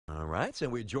right, so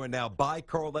we're joined now by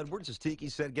Carl Edwards. As Tiki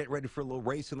said, get ready for a little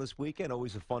racing this weekend.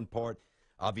 Always a fun part.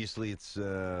 Obviously, it's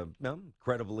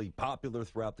incredibly popular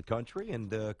throughout the country,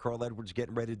 and Carl Edwards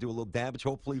getting ready to do a little damage,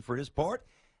 hopefully, for his part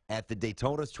at the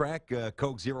Daytona track,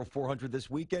 Coke 0400 this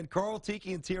weekend. Carl,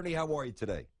 Tiki, and Tierney, how are you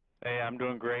today? Hey, I'm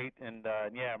doing great, and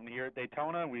yeah, I'm here at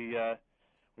Daytona. We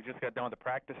just got done with the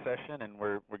practice session, and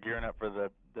we're gearing up for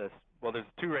well, there's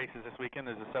two races this weekend.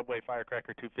 There's a Subway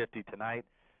Firecracker 250 tonight,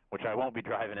 which I won't be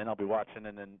driving in. I'll be watching,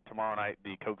 and then tomorrow night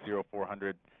the Coke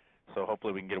 0400. So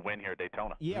hopefully we can get a win here at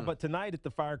Daytona. Yeah, but tonight at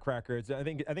the Firecracker, I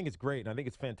think it's great, and I think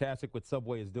it's fantastic what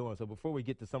Subway is doing. So before we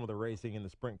get to some of the racing and the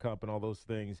Sprint Cup and all those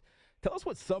things, tell us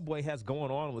what Subway has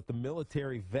going on with the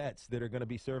military vets that are going to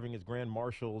be serving as grand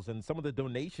marshals and some of the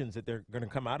donations that they're going to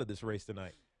come out of this race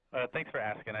tonight. Thanks for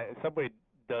asking. Subway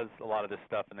does a lot of this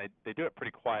stuff, and they do it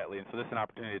pretty quietly, and so this is an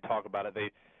opportunity to talk about it.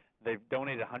 They've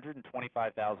donated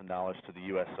 $125,000 to the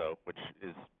USO, which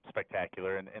is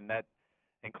spectacular, and that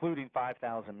including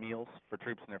 5,000 meals for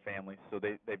troops and their families. So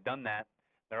they've done that.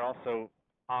 They're also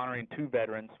honoring two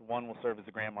veterans. One will serve as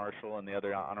the Grand Marshal and the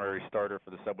other honorary starter for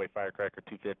the Subway Firecracker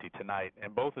 250 tonight.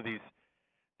 And both of these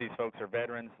folks are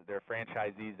veterans. They're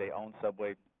franchisees. They own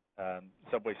Subway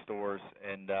stores.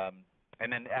 And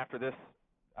then after this,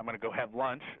 I'm going to go have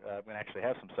lunch. I'm going to actually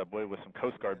have some Subway with some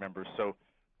Coast Guard members. So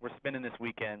we're spending this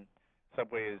weekend.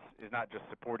 Subway is not just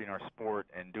supporting our sport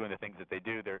and doing the things that they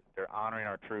do. They're honoring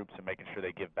our troops and making sure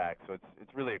they give back. So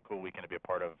it's really a cool weekend to be a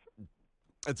part of.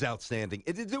 It's outstanding.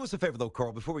 Do us a favor, though,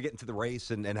 Carl, before we get into the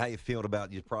race and how you feel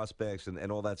about your prospects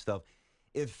and all that stuff.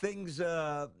 If things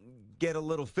get a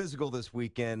little physical this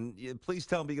weekend, please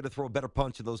tell me you're going to throw a better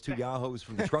punch at those two yahoos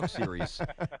from the Truck Series.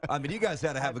 I mean, you guys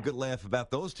had to have a good laugh about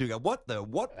those two guys. What that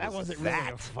wasn't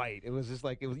really a fight. It was just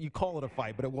like you call it a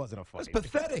fight, but it wasn't a fight. It's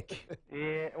pathetic.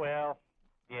 Yeah, well,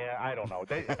 yeah, I don't know.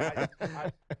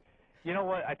 You know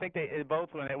what? I think they both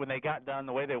when they got done,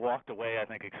 the way they walked away, I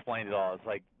think explained it all. It's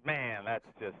like, man, that's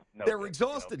just no. They're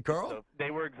exhausted, Carl. So they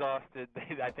were exhausted.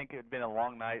 I think it had been a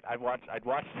long night. I'd watched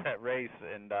that race,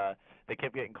 and they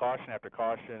kept getting caution after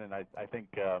caution, and I think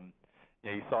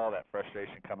you saw that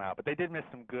frustration come out. But they did miss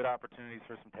some good opportunities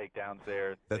for some takedowns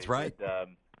there. That's right.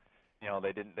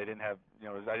 They didn't have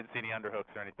I didn't see any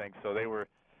underhooks or anything, so they were.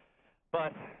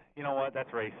 But you know what?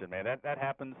 That's racing, man. That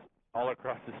happens all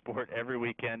across the sport every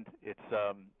weekend. It's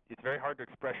very hard to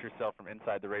express yourself from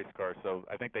inside the race car. So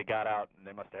I think they got out and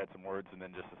they must have had some words and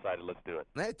then just decided, let's do it.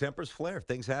 Hey, tempers flare.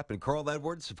 Things happen. Carl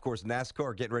Edwards, of course,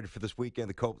 NASCAR, getting ready for this weekend,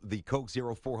 the Coke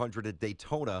 0400 at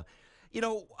Daytona. You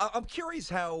know, I'm curious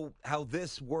how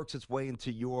this works its way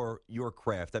into your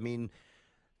craft. I mean,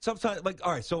 sometimes,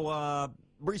 all right, so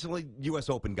recently U.S.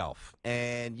 Open golf,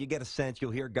 and you get a sense, you'll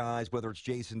hear guys, whether it's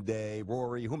Jason Day,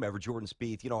 Rory, whomever, Jordan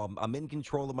Spieth, I'm in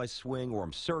control of my swing, or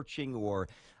I'm searching, or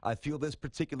I feel this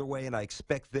particular way and I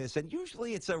expect this, and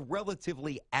usually it's a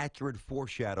relatively accurate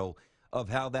foreshadow of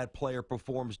how that player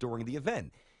performs during the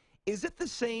event. Is it the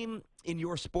same in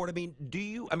your sport? I mean,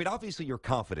 obviously you're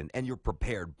confident and you're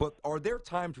prepared, but are there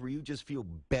times where you just feel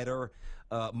better,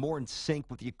 more in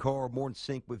sync with your car, more in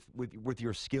sync with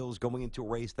your skills going into a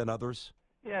race than others?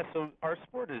 Yeah, so our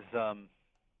sport is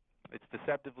it's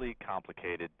deceptively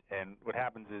complicated, and what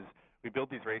happens is we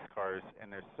build these race cars,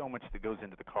 and there's so much that goes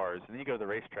into the cars, and then you go to the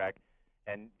racetrack,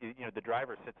 and the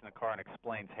driver sits in the car and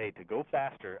explains, hey, to go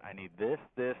faster, I need this,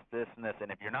 this, this, and this, and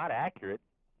if you're not accurate,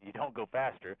 you don't go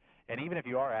faster, and even if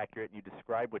you are accurate and you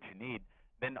describe what you need,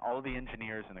 then all the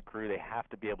engineers and the crew, they have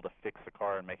to be able to fix the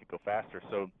car and make it go faster.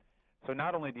 So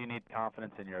not only do you need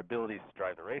confidence in your abilities to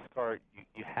drive the race car,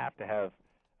 you have to have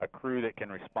a crew that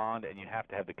can respond, and you have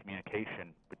to have the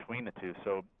communication between the two.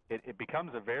 So it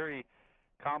becomes a very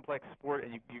complex sport,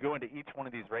 and you go into each one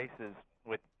of these races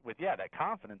with that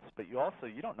confidence, but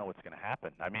you don't know what's going to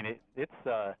happen. I mean,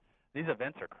 these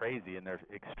events are crazy, and they're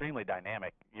extremely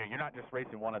dynamic. You're not just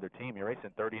racing one other team; you're racing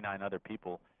 39 other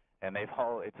people, and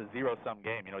it's a zero-sum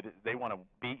game. They want to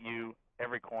beat you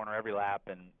every corner, every lap,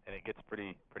 and it gets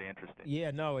pretty interesting.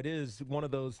 Yeah, no, it is one of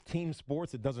those team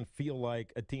sports that doesn't feel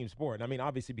like a team sport. And I mean,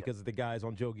 obviously because of the guys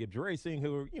on Joe Gibbs Racing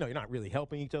who are, you're not really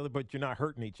helping each other, but you're not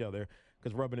hurting each other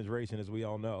because rubbing is racing, as we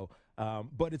all know.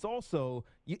 But it's also,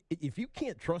 if you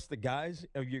can't trust the guys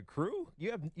of your crew, you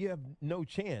have no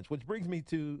chance, which brings me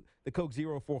to the Coke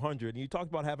 0400. And you talked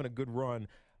about having a good run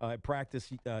at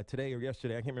practice today or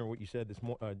yesterday. I can't remember what you said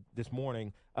this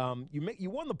morning. You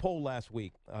won the pole last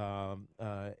week,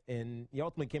 and you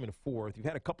ultimately came in fourth. You've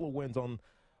had a couple of wins on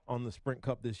the Sprint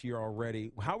Cup this year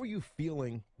already. How are you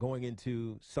feeling going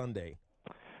into Sunday?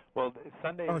 Well,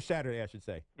 Sunday. Or Saturday, I should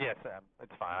say. Yes,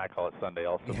 it's fine. I call it Sunday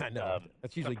also. Yeah, I know.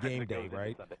 That's usually sometimes game it day, goes into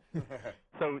right?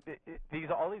 Sunday.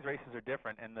 So all these races are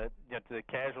different, and to the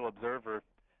casual observer,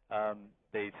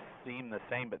 they seem the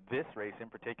same. But this race in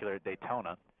particular at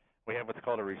Daytona, we have what's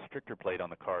called a restrictor plate on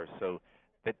the cars. So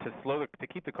that to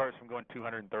keep the cars from going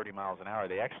 230 miles an hour,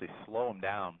 they actually slow them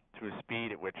down to a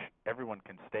speed at which everyone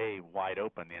can stay wide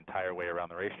open the entire way around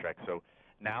the racetrack. So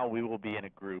now we will be in a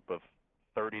group of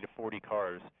 30 to 40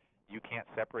 cars. You can't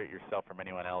separate yourself from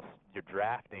anyone else. You're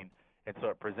drafting, and so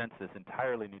it presents this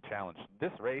entirely new challenge.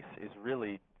 This race is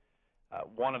really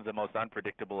one of the most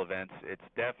unpredictable events. It's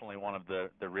definitely one of the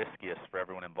riskiest for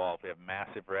everyone involved. We have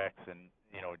massive wrecks, and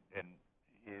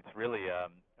it's really a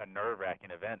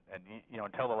nerve-wracking event. And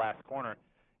until the last corner,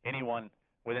 anyone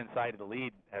within sight of the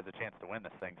lead has a chance to win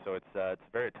this thing. So it's a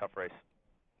very tough race.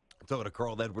 I'm talking to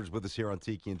Carl Edwards with us here on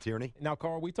Tiki and Tierney. Now,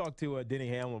 Carl, we talked to Denny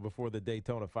Hamlin before the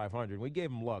Daytona 500. We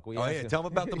gave him luck. Tell him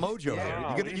about the mojo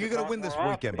Yeah. here. You're going to win this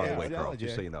weekend, by the way, Carl,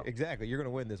 just so you know. Exactly. You're going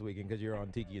to win this weekend because you're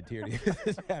on Tiki and Tierney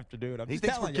this afternoon. He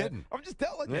thinks we're kidding. I'm just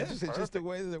telling you. It's just the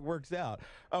way that it works out.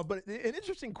 But an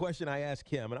interesting question I asked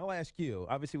him, and I'll ask you,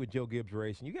 obviously with Joe Gibbs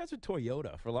Racing, you guys are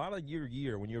Toyota. For a lot of your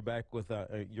year when you're back with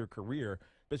your career,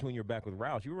 especially when you're back with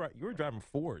Roush, you were driving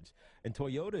Fords. And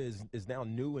Toyota is now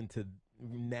new into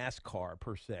NASCAR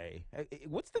per se.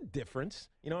 What's the difference?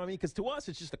 You know what I mean? Because to us,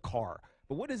 it's just a car.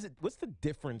 But what is it? What's the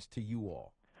difference to you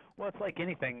all? Well, it's like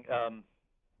anything.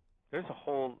 There's a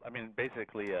whole,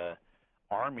 basically a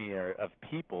army of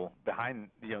people behind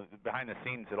the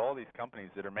scenes at all these companies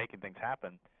that are making things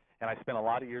happen. And I spent a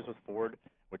lot of years with Ford,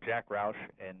 with Jack Roush,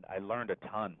 and I learned a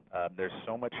ton. There's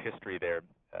so much history there,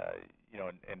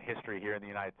 and history here in the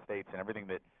United States, and everything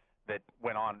that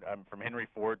went on from Henry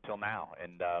Ford till now,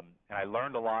 and I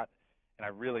learned a lot, and I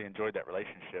really enjoyed that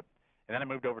relationship. And then I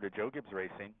moved over to Joe Gibbs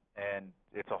Racing, and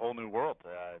it's a whole new world.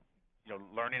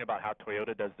 Learning about how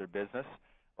Toyota does their business,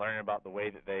 learning about the way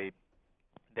that they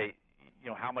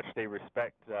how much they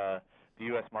respect the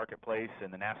U.S. marketplace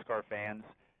and the NASCAR fans,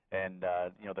 and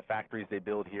the factories they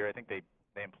build here. I think they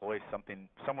employ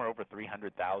somewhere over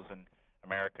 300,000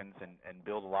 Americans and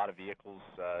build a lot of vehicles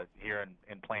here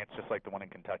in plants just like the one in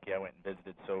Kentucky I went and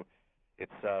visited. So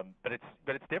it's but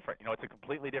it's different. It's a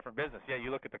completely different business. Yeah,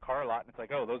 you look at the car lot and it's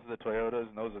like, oh, those are the Toyotas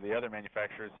and those are the other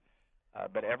manufacturers.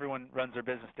 But everyone runs their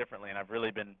business differently, and I've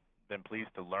really been pleased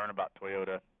to learn about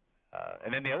Toyota.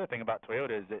 And then the other thing about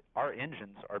Toyota is that our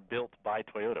engines are built by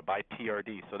Toyota, by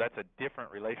TRD. So that's a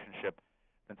different relationship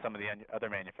than some of the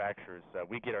other manufacturers.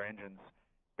 We get our engines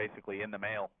basically in the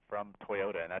mail from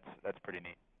Toyota, and that's pretty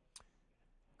neat.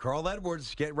 Carl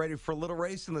Edwards, get ready for a little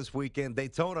racing this weekend,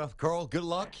 Daytona. Carl, good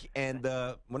luck, and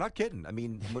we're not kidding.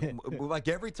 Like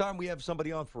every time we have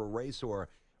somebody on for a race or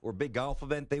a big golf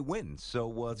event, they win.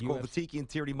 So it's called the Tiki and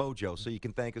Tierney Mojo, so you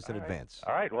can thank us in advance.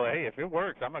 All right. Well, hey, if it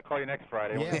works, I'm going to call you next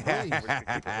Friday.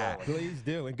 Yeah, please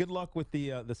do. And good luck with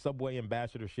the Subway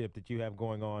ambassadorship that you have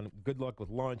going on. Good luck with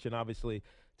lunch, and obviously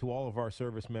to all of our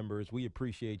service members, we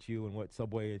appreciate you and what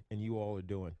Subway and you all are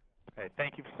doing. Hey,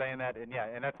 thank you for saying that. And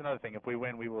and that's another thing. If we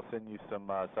win, we will send you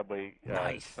some Subway,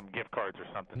 some gift cards or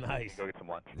something. Nice. So you can go get some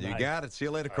lunch. You got it. See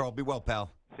you later, Carl. Be well,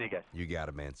 pal. See you guys. You got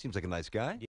it, man. Seems like a nice guy.